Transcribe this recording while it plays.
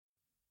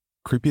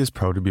Creepy is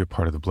proud to be a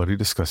part of the Bloody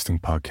Disgusting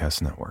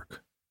Podcast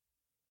Network.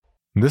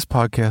 This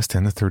podcast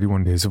and the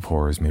 31 Days of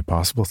Horror is made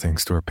possible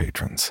thanks to our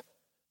patrons.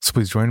 So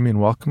please join me in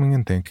welcoming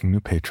and thanking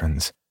new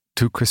patrons: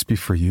 Too Crispy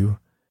for You,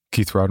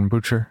 Keith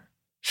Rodenbucher,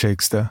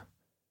 Shakesta,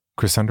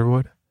 Chris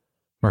Underwood,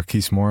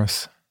 Marquise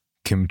Morris,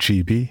 Kim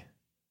Chibi,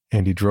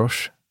 Andy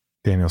Drosch,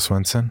 Daniel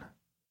Swenson,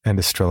 and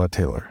Estrella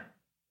Taylor.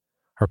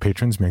 Our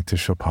patrons make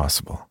this show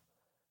possible.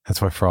 That's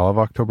why for all of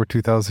October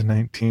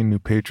 2019, new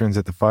patrons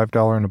at the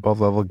 $5 and above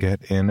level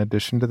get, in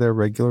addition to their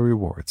regular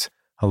rewards,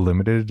 a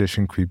limited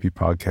edition Creepy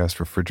Podcast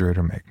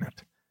refrigerator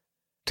magnet.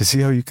 To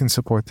see how you can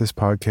support this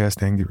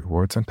podcast and get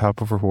rewards on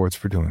top of rewards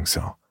for doing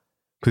so,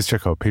 please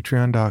check out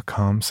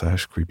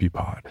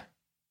patreon.com/creepypod.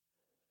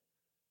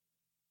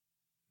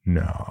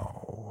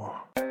 No.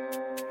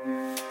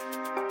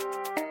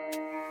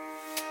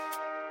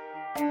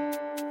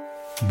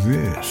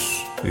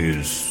 This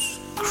is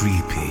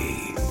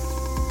Creepy,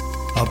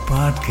 a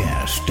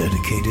podcast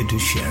dedicated to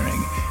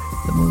sharing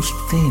the most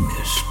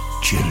famous,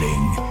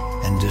 chilling,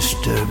 and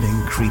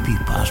disturbing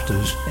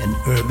creepypastas and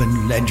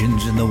urban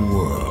legends in the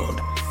world.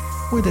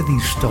 Whether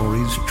these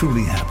stories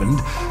truly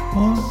happened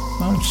or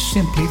are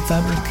simply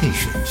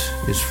fabrications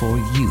is for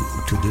you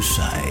to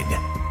decide.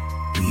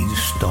 These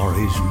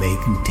stories may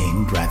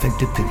contain graphic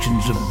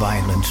depictions of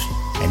violence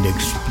and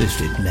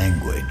explicit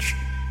language.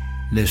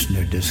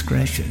 Listener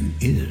discretion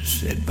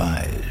is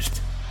advised.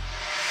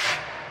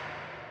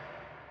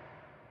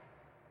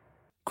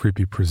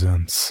 Creepy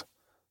presents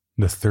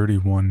The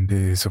 31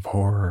 Days of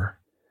Horror,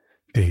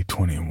 Day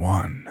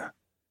 21.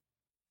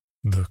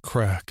 The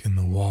Crack in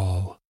the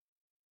Wall.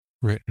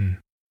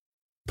 Written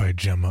by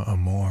Gemma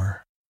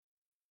Amor.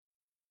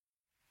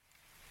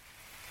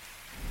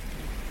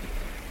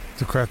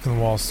 The crack in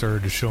the wall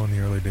started to show in the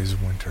early days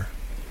of winter,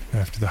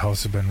 after the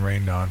house had been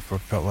rained on for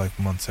what felt like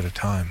months at a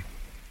time.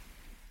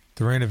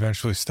 The rain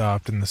eventually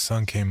stopped and the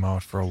sun came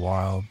out for a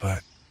while,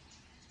 but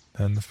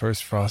then the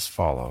first frost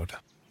followed,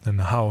 and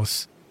the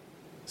house,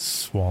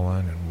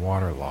 swollen and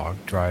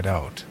waterlogged, dried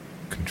out,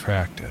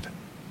 contracted,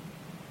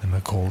 and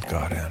the cold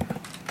got in.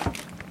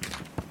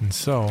 And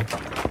so,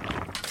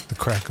 the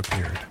crack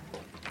appeared.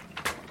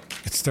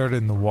 It started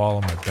in the wall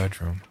of my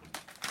bedroom.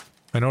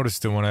 I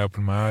noticed it when I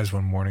opened my eyes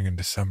one morning in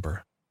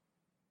December.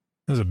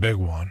 It was a big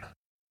one.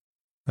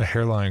 A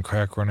hairline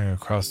crack running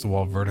across the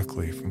wall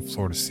vertically from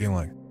floor to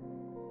ceiling.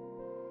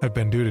 I'd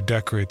been due to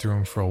decorate the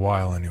room for a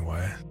while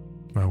anyway.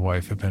 My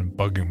wife had been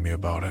bugging me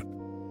about it.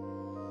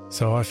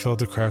 So I filled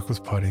the crack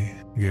with putty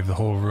and gave the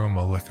whole room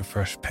a lick of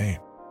fresh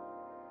paint.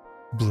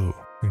 Blue,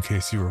 in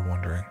case you were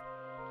wondering.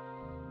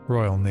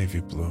 Royal Navy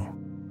blue.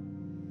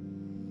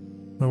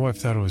 My wife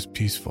thought it was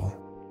peaceful,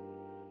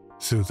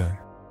 soothing.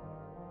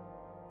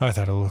 I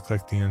thought it looked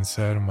like the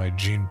inside of my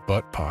jean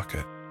butt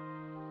pocket,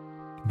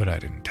 but I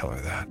didn't tell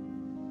her that.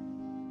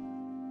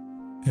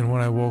 And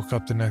when I woke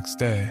up the next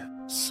day,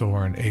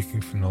 sore and aching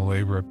from the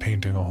labor of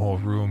painting a whole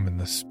room in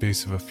the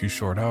space of a few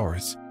short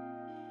hours,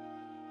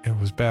 it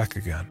was back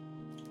again.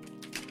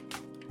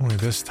 Only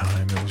this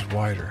time it was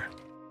wider.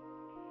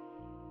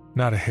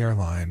 Not a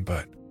hairline,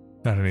 but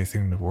not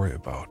anything to worry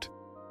about.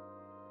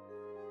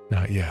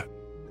 Not yet.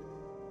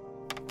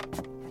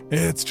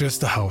 It's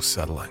just the house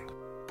settling.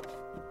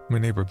 My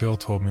neighbor Bill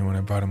told me when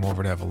I brought him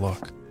over to have a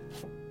look.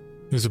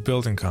 He was a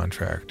building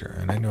contractor,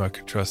 and I knew I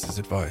could trust his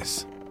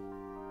advice.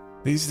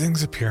 These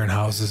things appear in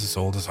houses as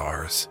old as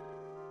ours.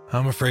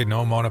 I'm afraid no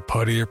amount of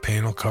putty or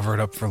paint will cover it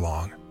up for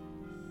long.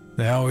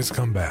 They always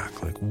come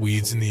back, like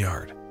weeds in the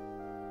yard.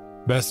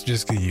 Best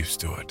just get used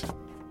to it.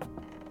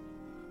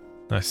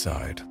 I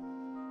sighed,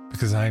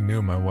 because I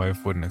knew my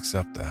wife wouldn't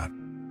accept that.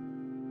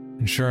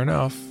 And sure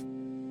enough,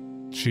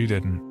 she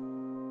didn't.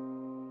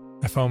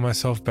 I found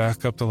myself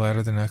back up the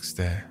ladder the next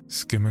day,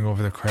 skimming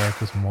over the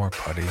crack with more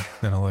putty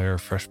than a layer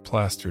of fresh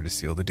plaster to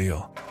seal the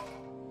deal.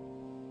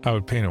 I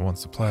would paint it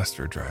once the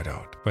plaster dried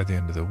out, by the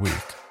end of the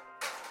week,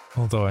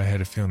 although I had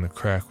a feeling the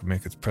crack would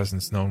make its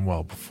presence known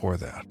well before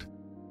that.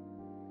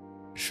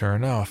 Sure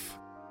enough,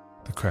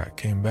 the crack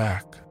came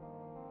back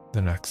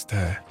the next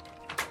day.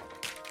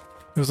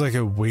 It was like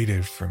it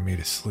waited for me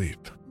to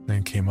sleep,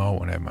 then came out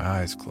when I had my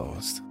eyes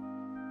closed,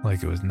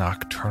 like it was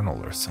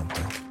nocturnal or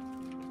something.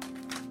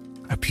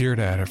 I peered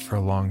at it for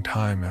a long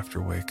time after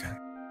waking.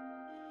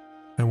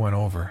 I went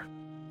over,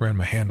 ran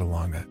my hand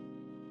along it.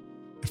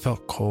 It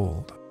felt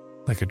cold,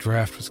 like a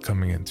draft was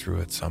coming in through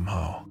it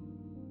somehow.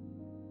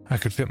 I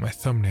could fit my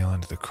thumbnail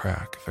into the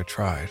crack if I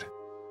tried.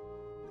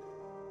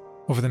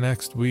 Over the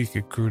next week,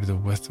 it grew to the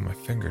width of my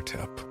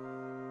fingertip.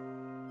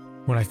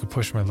 When I could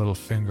push my little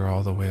finger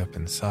all the way up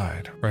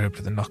inside, right up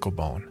to the knuckle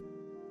bone,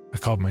 I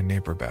called my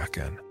neighbor back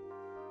in.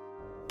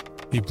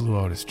 He blew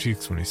out his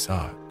cheeks when he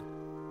saw it.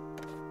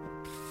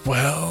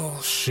 "Well,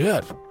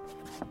 shit,"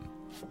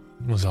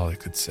 was all he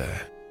could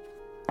say.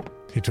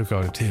 He took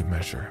out a tape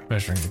measure,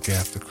 measuring the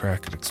gap the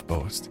crack had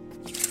exposed.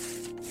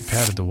 He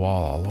patted the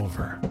wall all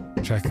over,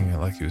 checking it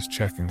like he was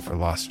checking for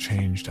lost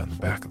change down the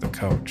back of the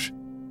couch.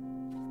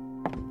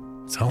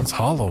 "Sounds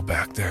hollow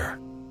back there,"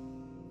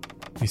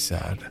 he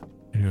said,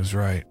 and he was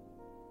right.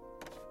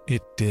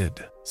 It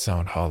did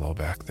sound hollow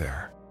back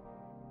there.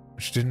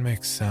 which didn't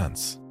make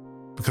sense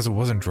because it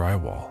wasn't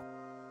drywall.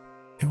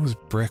 It was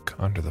brick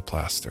under the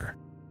plaster.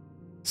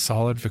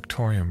 Solid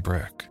Victorian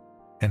brick,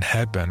 and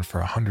had been for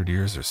 100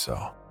 years or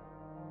so.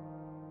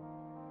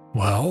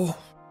 "Well?"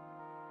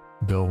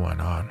 Bill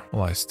went on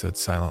while I stood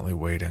silently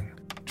waiting,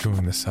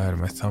 chewing the side of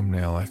my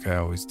thumbnail like I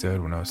always did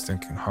when I was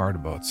thinking hard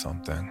about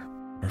something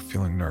or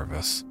feeling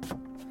nervous.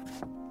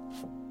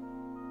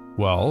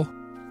 Well,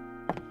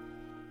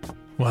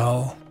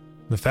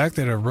 the fact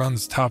that it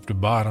runs top to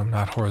bottom,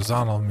 not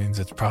horizontal, means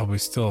it's probably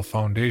still a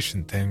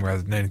foundation thing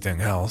rather than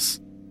anything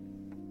else.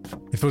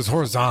 If it was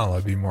horizontal,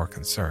 I'd be more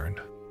concerned.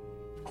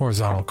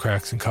 Horizontal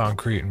cracks in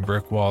concrete and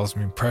brick walls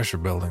mean pressure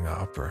building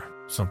up or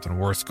something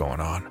worse going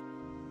on.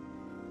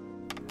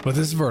 But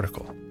this is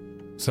vertical,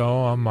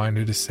 so I'm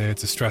minded to say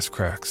it's a stress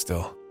crack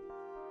still.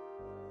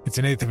 It's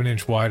 1/8 of an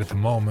inch wide at the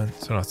moment,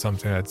 so not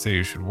something I'd say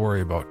you should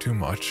worry about too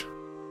much.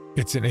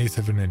 It's 1/8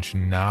 of an inch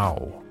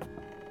now,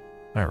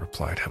 I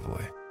replied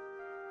heavily.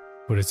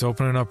 But it's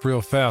opening up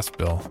real fast,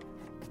 Bill.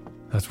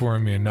 That's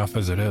worrying me enough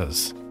as it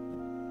is.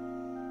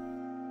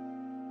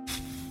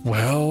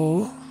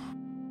 "Well,"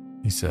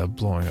 he said,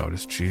 blowing out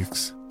his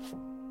cheeks.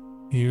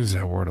 He used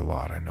that word a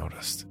lot, I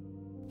noticed.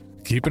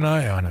 "Keep an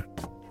eye on it.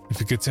 If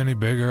it gets any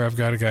bigger, I've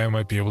got a guy who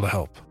might be able to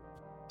help.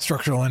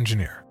 Structural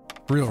engineer.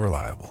 Real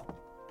reliable.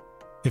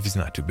 If he's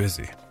not too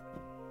busy."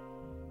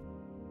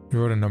 He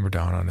wrote a number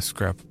down on a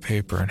scrap of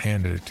paper and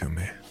handed it to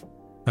me.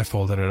 I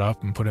folded it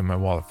up and put it in my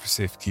wallet for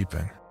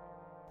safekeeping.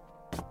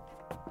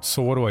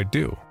 "So what do I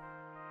do?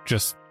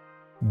 Just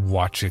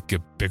watch it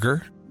get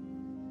bigger?"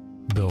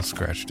 Bill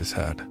scratched his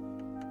head.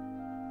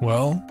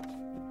 "Well,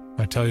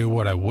 I tell you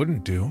what I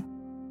wouldn't do.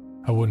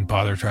 I wouldn't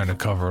bother trying to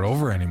cover it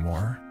over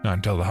anymore, not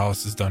until the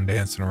house is done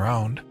dancing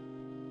around.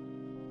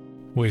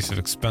 Waste of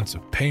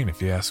expensive paint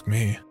if you ask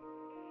me."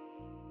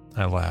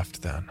 I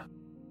laughed then.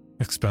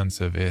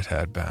 Expensive it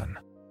had been.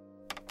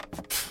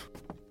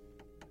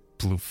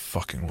 Blue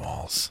fucking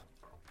walls.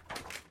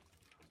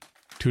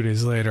 2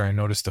 days later, I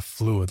noticed a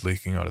fluid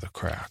leaking out of the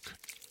crack.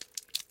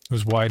 It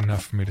was wide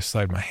enough for me to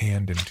slide my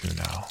hand into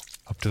now,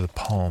 up to the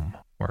palm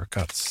where it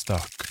got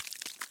stuck.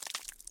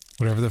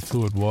 Whatever the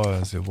fluid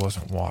was, it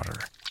wasn't water.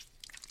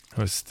 It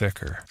was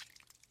thicker,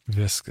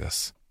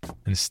 viscous,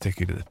 and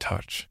sticky to the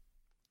touch.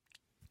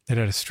 It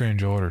had a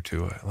strange odor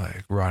to it,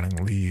 like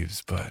rotting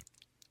leaves, but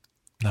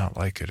not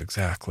like it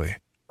exactly.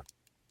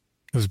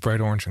 It was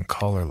bright orange in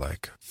color,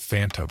 like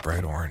Fanta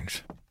bright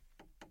orange.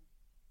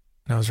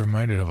 And I was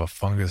reminded of a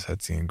fungus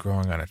I'd seen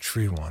growing on a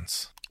tree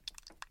once.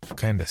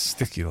 Kinda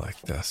sticky like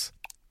this,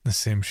 the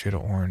same shade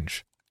of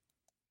orange.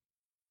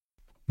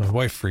 My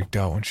wife freaked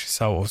out when she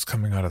saw what was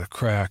coming out of the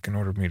crack and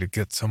ordered me to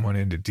get someone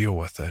in to deal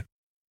with it.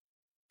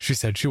 She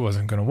said she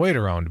wasn't going to wait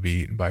around to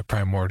be eaten by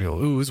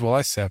primordial ooze while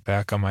I sat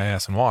back on my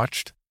ass and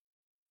watched.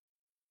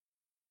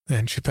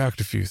 Then she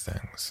packed a few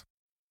things,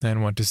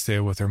 then went to stay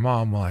with her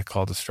mom while I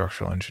called the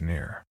structural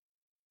engineer.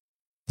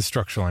 The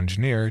structural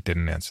engineer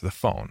didn't answer the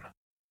phone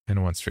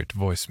and went straight to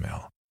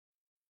voicemail.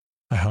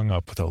 I hung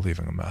up without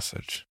leaving a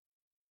message.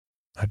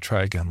 I'd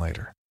try again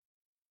later.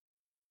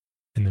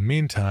 In the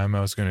meantime,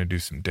 I was going to do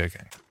some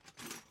digging.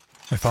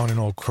 I found an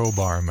old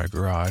crowbar in my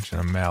garage and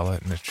a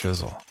mallet and a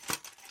chisel.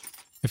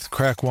 If the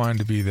crack wanted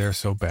to be there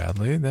so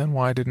badly, then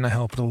why didn't I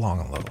help it along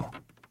a little?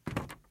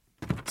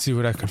 See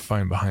what I could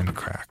find behind the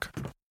crack.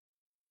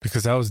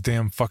 Because I was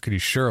damn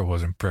fuckity sure it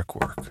wasn't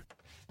brickwork.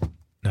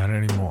 Not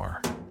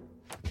anymore.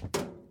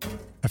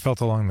 I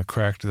felt along the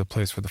crack to the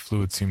place where the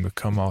fluid seemed to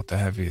come out the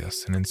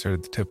heaviest and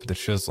inserted the tip of the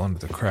chisel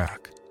into the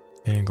crack,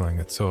 angling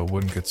it so it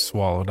wouldn't get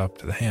swallowed up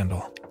to the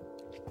handle.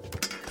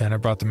 Then I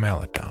brought the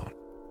mallet down.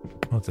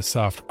 With a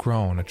soft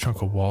groan, a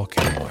chunk of wall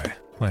came away,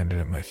 landed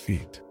at my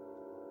feet.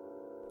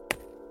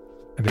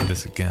 I did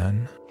this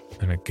again,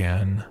 and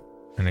again,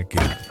 and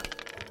again,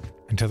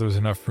 until there was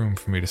enough room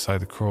for me to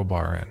slide the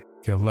crowbar in,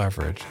 get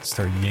leverage, and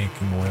start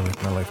yanking away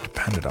like my life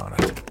depended on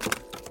it.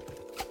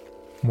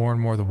 More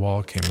and more the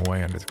wall came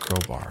away under the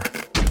crowbar,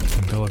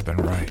 and Bill had been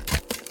right.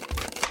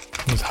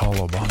 It was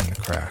hollow behind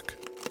the crack.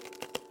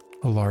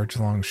 A large,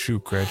 long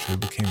chute gradually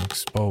became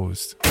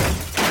exposed,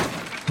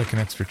 like an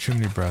extra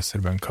chimney breast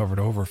had been covered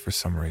over for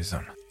some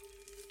reason.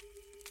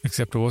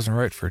 Except it wasn't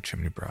right for a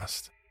chimney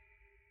breast.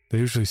 They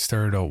usually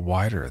started out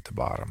wider at the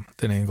bottom,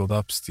 then angled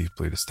up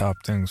steeply to stop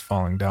things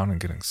falling down and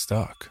getting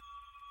stuck.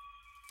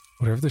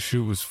 Whatever the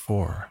chute was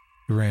for,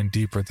 it ran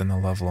deeper than the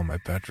level of my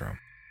bedroom.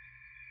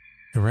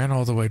 It ran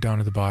all the way down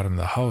to the bottom of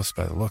the house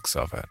by the looks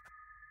of it,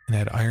 and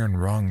had iron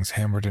rungs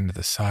hammered into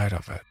the side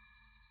of it,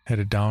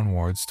 headed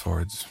downwards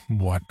towards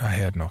what I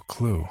had no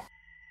clue.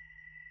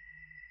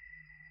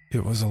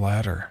 It was a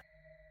ladder.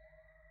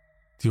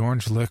 The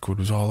orange liquid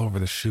was all over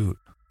the chute,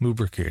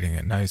 lubricating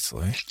it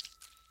nicely.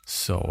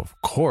 So, of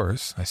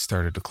course, I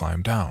started to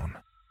climb down.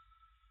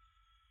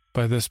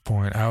 By this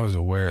point, I was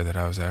aware that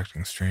I was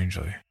acting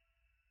strangely,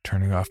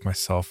 turning off my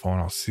cell phone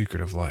all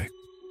secretive-like,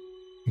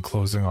 and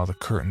closing all the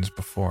curtains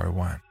before I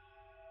went.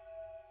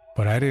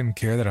 But I didn't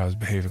care that I was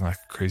behaving like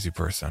a crazy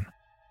person.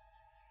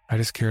 I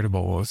just cared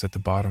about what was at the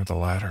bottom of the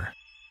ladder.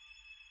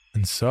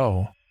 And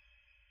so,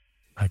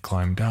 I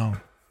climbed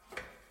down.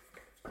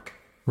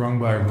 Rung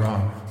by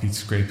rung, feet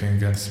scraping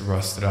against the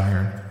rusted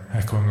iron,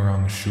 echoing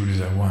around the chute as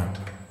I went.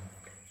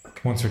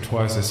 Once or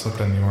twice I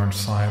slipped on the orange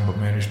slime, but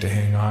managed to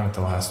hang on at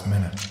the last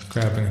minute,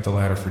 grabbing at the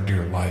ladder for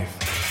dear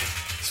life,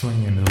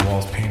 swinging into the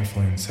walls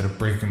painfully instead of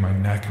breaking my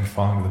neck and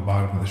falling to the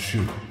bottom of the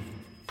chute.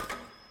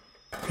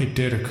 It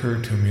did occur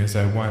to me as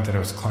I went that I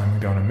was climbing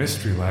down a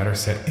mystery ladder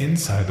set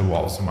inside the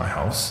walls of my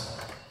house,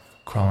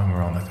 crawling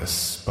around like a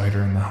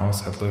spider in the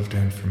house I'd lived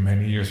in for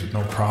many years with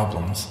no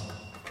problems,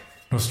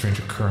 no strange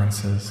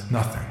occurrences,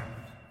 nothing.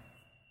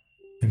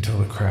 Until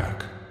the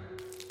crack.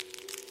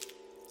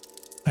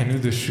 I knew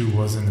this chute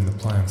wasn't in the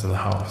plans of the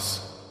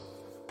house.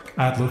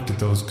 I'd looked at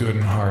those good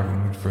and hard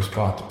when we'd first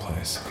bought the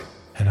place,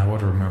 and I would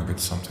have remembered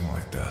something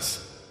like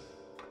this.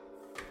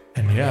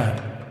 And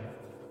yet,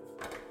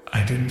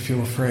 I didn't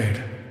feel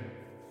afraid.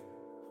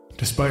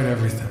 Despite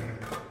everything,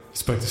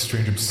 despite the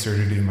strange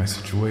absurdity of my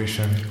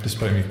situation,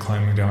 despite me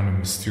climbing down a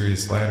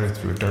mysterious ladder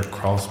through a dark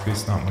crawl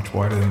space not much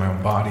wider than my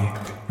own body,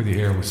 where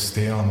the air was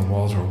stale and the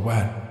walls were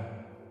wet,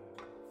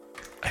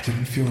 I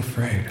didn't feel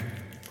afraid.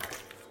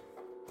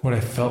 What I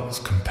felt was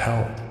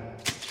compelled,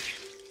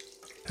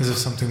 as if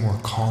something were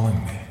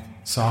calling me,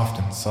 soft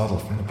and subtle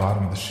from the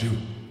bottom of the chute.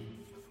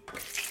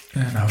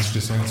 And I was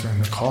just answering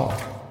the call.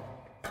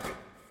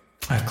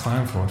 I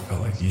climbed for what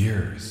felt like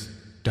years,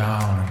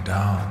 down and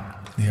down.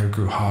 The air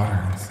grew hotter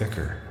and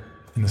thicker,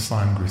 and the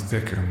slime grew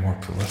thicker and more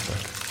prolific.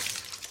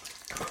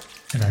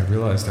 And I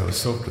realized I was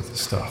soaked with the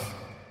stuff,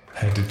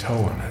 head to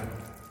toe in it,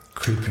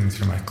 creeping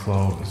through my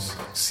clothes,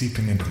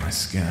 seeping into my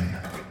skin,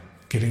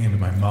 getting into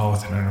my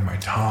mouth and under my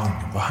tongue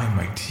and behind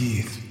my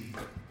teeth.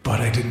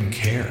 But I didn't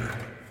care.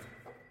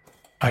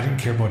 I didn't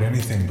care about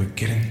anything but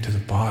getting to the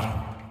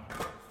bottom.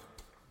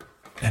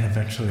 And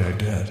eventually I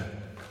did.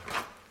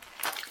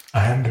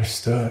 I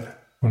understood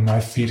when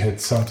my feet hit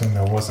something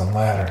that wasn't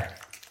ladder,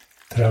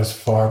 that I was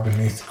far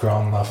beneath the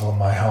ground level of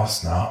my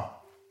house now.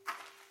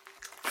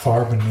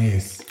 Far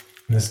beneath,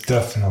 and this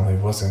definitely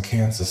wasn't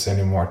Kansas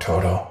anymore,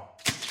 Toto.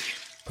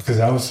 Because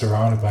I was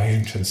surrounded by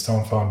ancient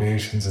stone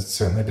foundations that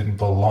certainly didn't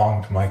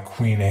belong to my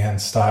Queen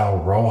Anne-style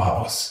row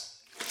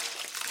house.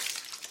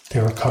 They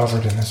were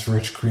covered in this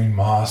rich green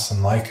moss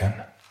and lichen,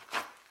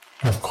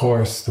 and of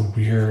course the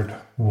weird,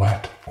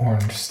 wet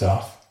orange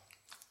stuff.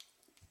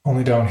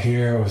 Only down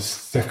here it was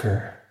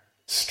thicker,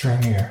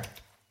 stringier,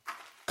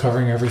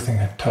 covering everything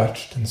it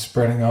touched and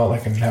spreading out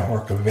like a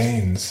network of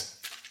veins.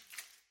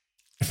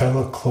 If I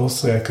looked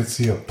closely, I could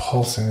see it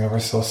pulsing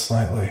ever so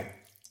slightly,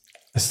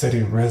 a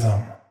steady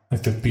rhythm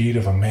like the beat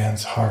of a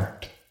man's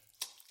heart.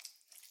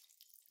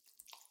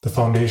 The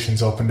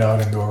foundations opened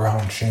out into a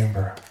round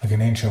chamber, like an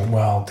ancient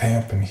well,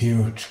 damp and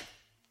huge.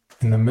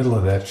 In the middle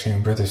of that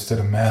chamber there stood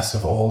a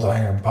massive old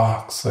iron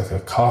box, like a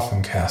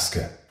coffin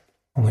casket,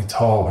 only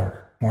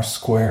taller, more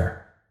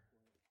square.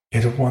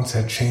 It had once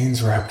had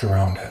chains wrapped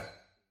around it,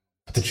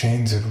 but the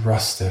chains had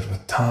rusted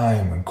with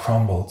time and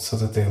crumbled so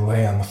that they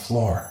lay on the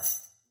floor.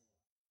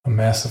 A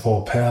massive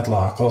old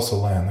padlock also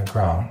lay on the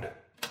ground.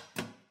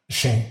 The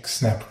shank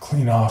snapped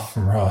clean off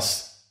from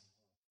rust,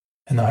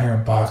 and the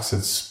iron box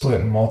had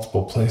split in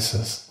multiple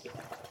places.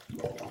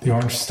 The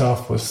orange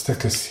stuff was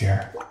thickest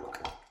here.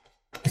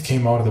 It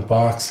came out of the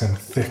box in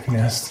thick,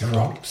 nasty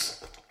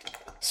ropes,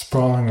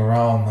 sprawling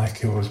around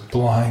like it was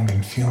blind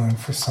and feeling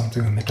for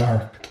something in the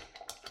dark.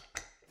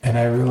 And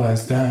I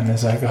realized then,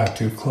 as I got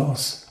too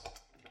close,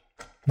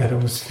 that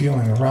it was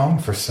feeling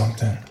around for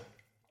something.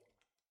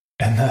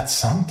 And that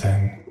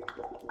something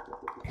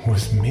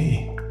was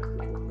me.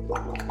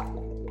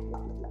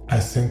 I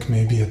think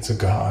maybe it's a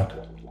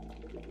god,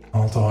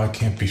 although I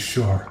can't be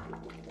sure,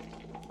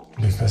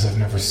 because I've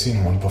never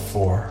seen one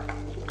before.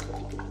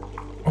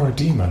 Or a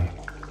demon,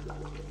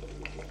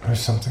 or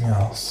something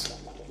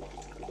else.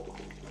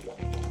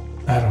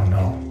 I don't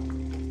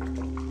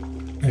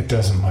know. It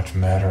doesn't much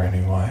matter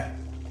anyway.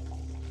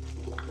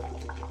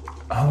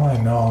 All I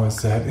know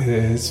is that it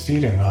is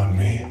feeding on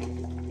me.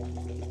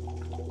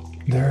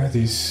 There are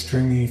these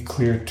stringy,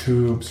 clear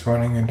tubes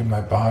running into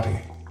my body,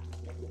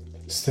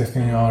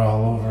 sticking out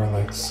all over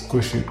like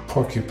squishy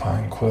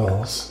porcupine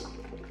quills.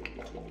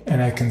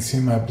 And I can see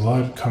my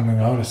blood coming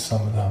out of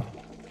some of them,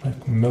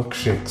 like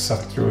milkshake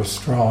sucked through a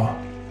straw,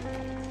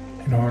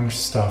 and orange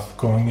stuff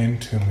going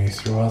into me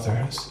through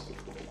others.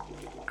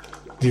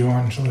 The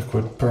orange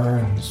liquid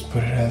burns,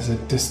 but it has a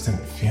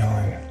distant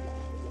feeling,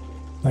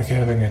 like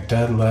having a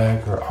dead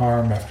leg or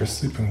arm after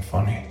sleeping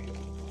funny.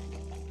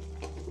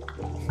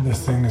 The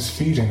thing is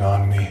feeding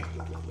on me,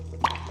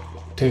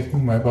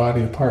 taking my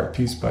body apart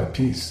piece by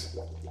piece,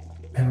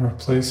 and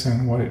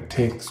replacing what it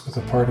takes with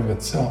a part of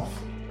itself.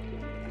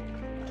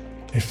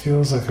 It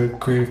feels like a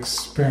great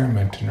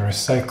experiment in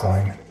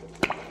recycling,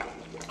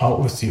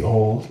 out with the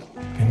old,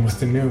 in with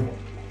the new.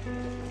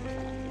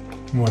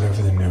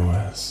 Whatever the new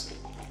is.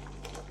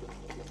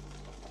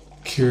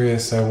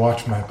 Curious, I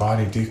watch my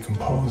body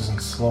decompose in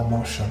slow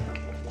motion.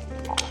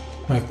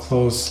 My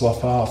clothes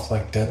slough off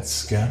like dead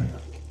skin.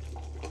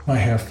 My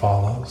hair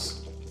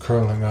follows,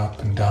 curling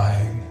up and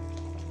dying.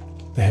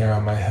 The hair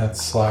on my head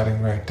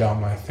sliding right down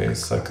my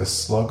face like a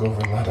slug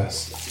over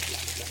lettuce.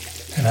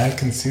 And I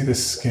can see the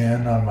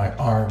skin on my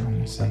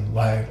arms and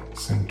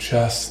legs and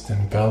chest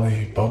and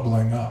belly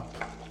bubbling up,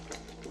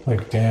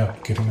 like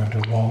damp getting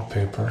under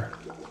wallpaper.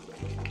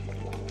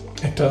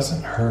 It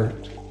doesn't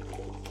hurt.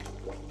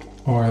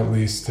 Or at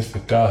least if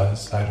it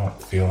does, I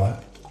don't feel it.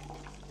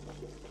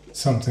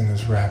 Something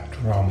is wrapped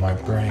around my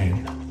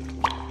brain.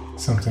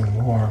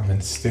 Something warm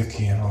and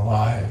sticky and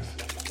alive.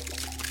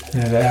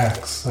 And it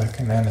acts like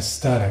an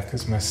anesthetic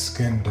as my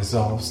skin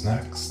dissolves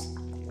next.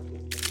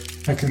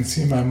 I can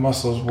see my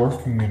muscles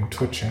working and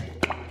twitching.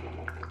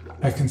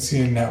 I can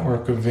see a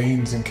network of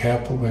veins and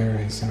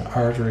capillaries and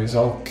arteries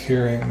all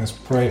carrying this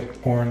bright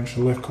orange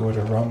liquid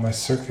around my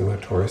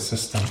circulatory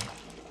system.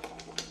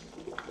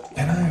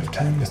 And I have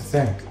time to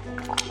think.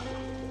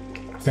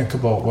 Think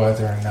about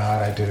whether or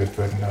not I did a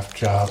good enough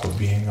job of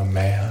being a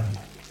man,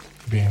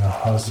 being a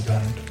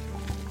husband,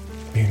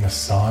 being a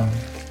son,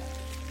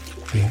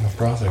 being a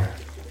brother.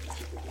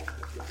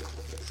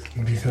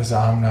 Because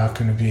I'm not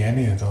going to be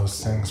any of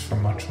those things for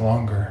much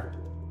longer.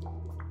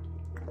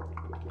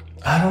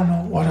 I don't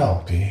know what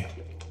I'll be.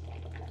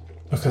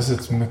 Because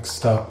it's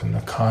mixed up in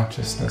the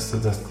consciousness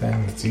of the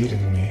thing that's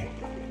eating me.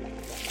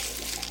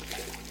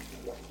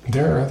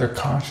 There are other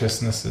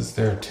consciousnesses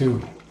there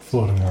too,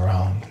 floating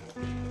around.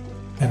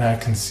 And I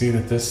can see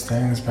that this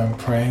thing's been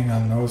preying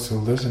on those who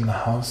live in the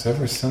house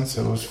ever since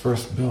it was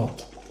first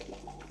built.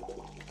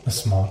 A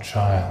small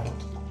child,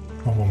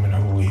 a woman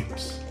who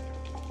weeps,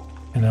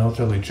 an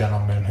elderly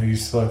gentleman who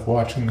used to like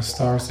watching the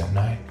stars at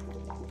night.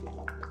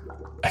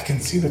 I can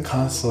see the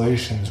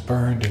constellations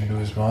burned into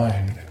his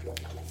mind,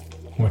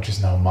 which is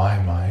now my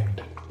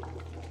mind.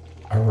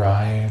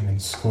 Orion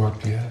and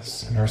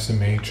Scorpius and Ursa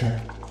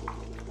Major,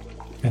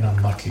 an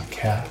unlucky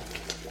cat,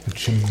 a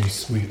chimney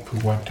sweep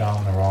who went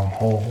down the wrong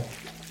hole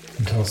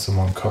until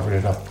someone covered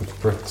it up with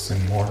bricks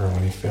and mortar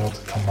when he failed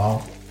to come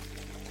out.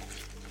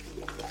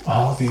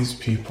 All these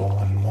people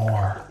and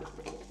more,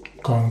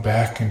 going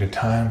back into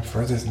time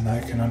further than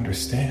I can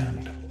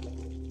understand.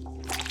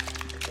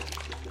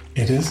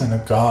 It isn't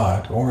a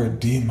god or a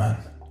demon.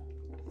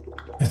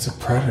 It's a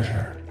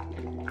predator,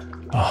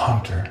 a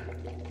hunter,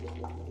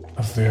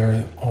 a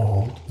very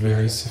old,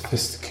 very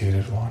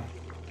sophisticated one.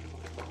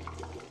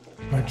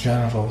 My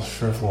genitals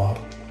shrivel up,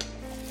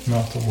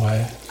 melt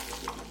away,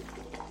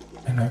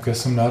 and I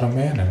guess I'm not a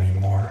man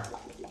anymore.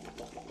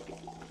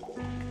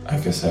 I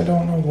guess I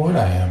don't know what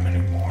I am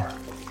anymore.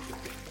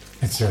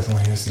 It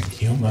certainly isn't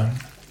human.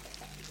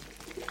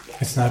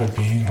 It's not a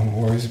being who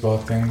worries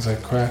about things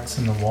like cracks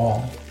in the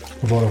wall,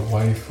 about a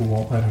wife who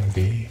won't let him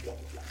be,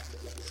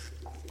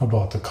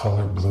 about the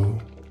color blue.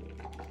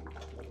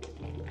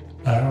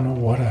 I don't know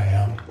what I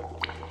am,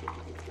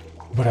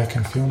 but I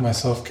can feel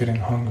myself getting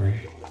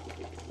hungry.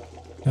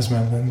 As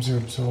my limbs are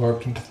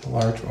absorbed into the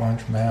large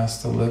orange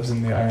mass that lives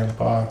in the iron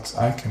box,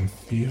 I can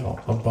feel,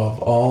 above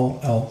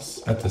all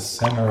else, at the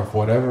center of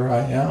whatever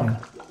I am,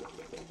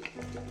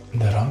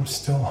 that I'm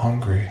still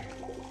hungry.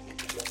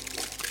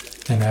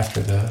 And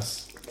after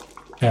this,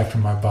 after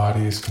my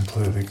body is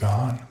completely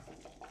gone,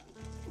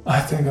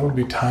 I think it'll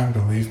be time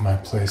to leave my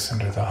place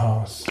under the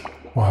house,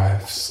 where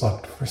I've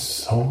slept for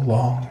so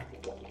long.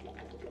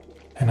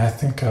 And I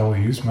think I will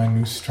use my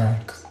new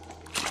strength.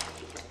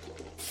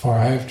 For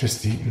I have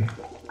just eaten,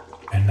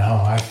 and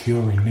now I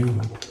feel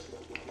renewed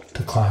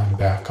to climb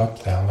back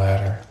up that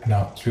ladder and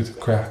out through the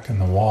crack in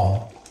the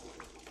wall,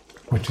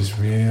 which is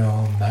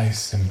real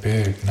nice and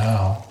big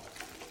now,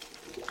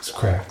 as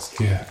cracks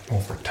get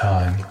over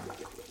time.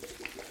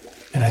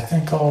 And I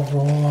think I'll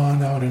roll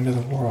on out into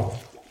the world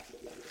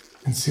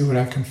and see what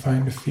I can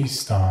find to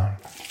feast on,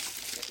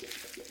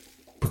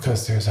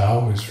 because there's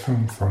always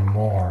room for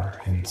more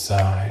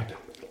inside.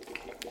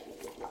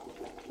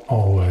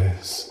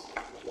 Always.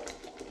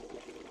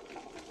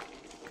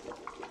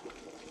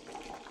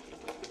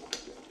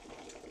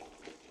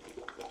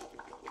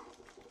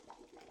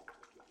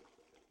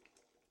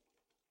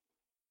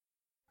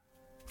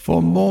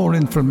 For more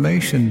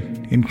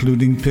information,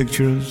 including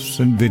pictures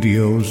and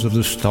videos of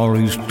the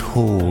stories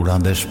told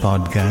on this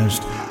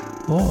podcast,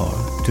 or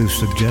to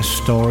suggest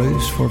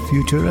stories for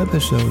future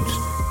episodes,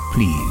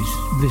 please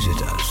visit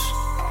us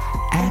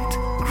at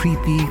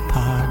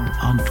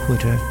CreepyPod on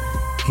Twitter,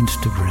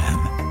 Instagram,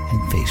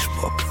 and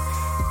Facebook,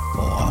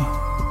 or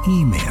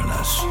email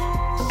us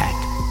at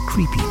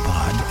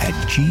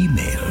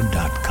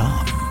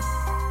creepypod@gmail.com.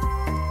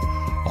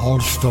 All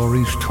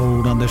stories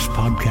told on this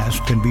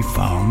podcast can be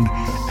found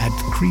at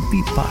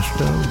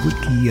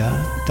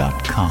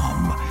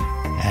creepypastawikia.com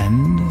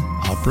and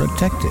are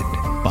protected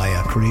by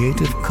a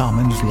Creative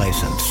Commons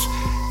license.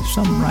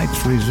 Some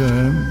rights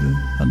reserved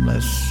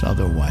unless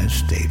otherwise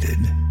stated.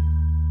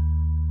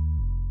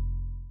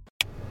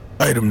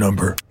 Item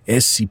number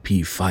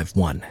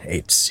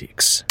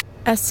SCP-5186.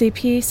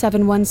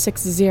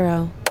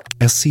 SCP-7160.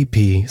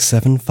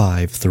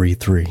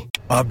 SCP-7533.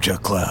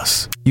 Object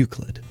Class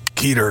Euclid.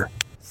 Keter.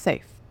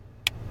 Safe.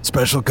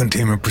 Special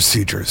Containment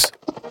Procedures.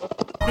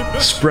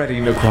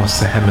 Spreading across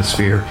the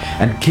hemisphere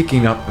and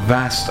kicking up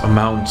vast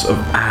amounts of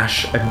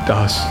ash and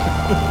dust.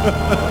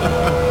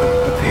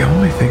 The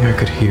only thing I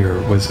could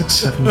hear was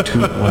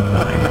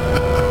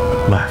 7219.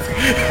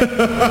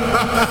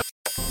 laughing.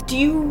 Do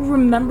you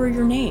remember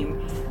your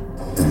name?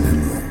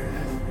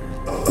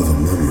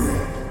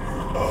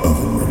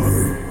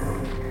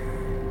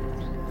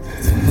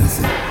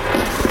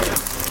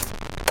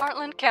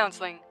 Heartland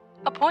Counseling.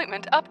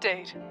 Appointment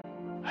update.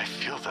 I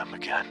feel them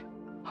again.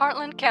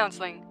 Heartland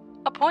Counseling.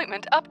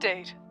 Appointment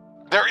update.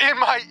 They're in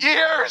my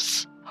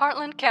ears!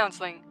 Heartland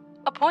Counseling.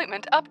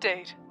 Appointment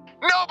update.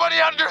 Nobody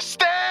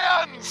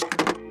understands!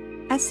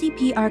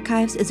 SCP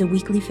Archives is a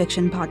weekly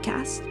fiction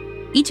podcast.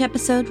 Each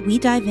episode, we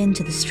dive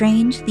into the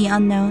strange, the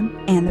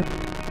unknown, and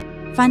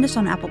the... Find us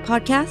on Apple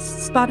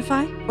Podcasts,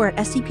 Spotify, or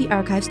at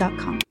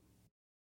scparchives.com.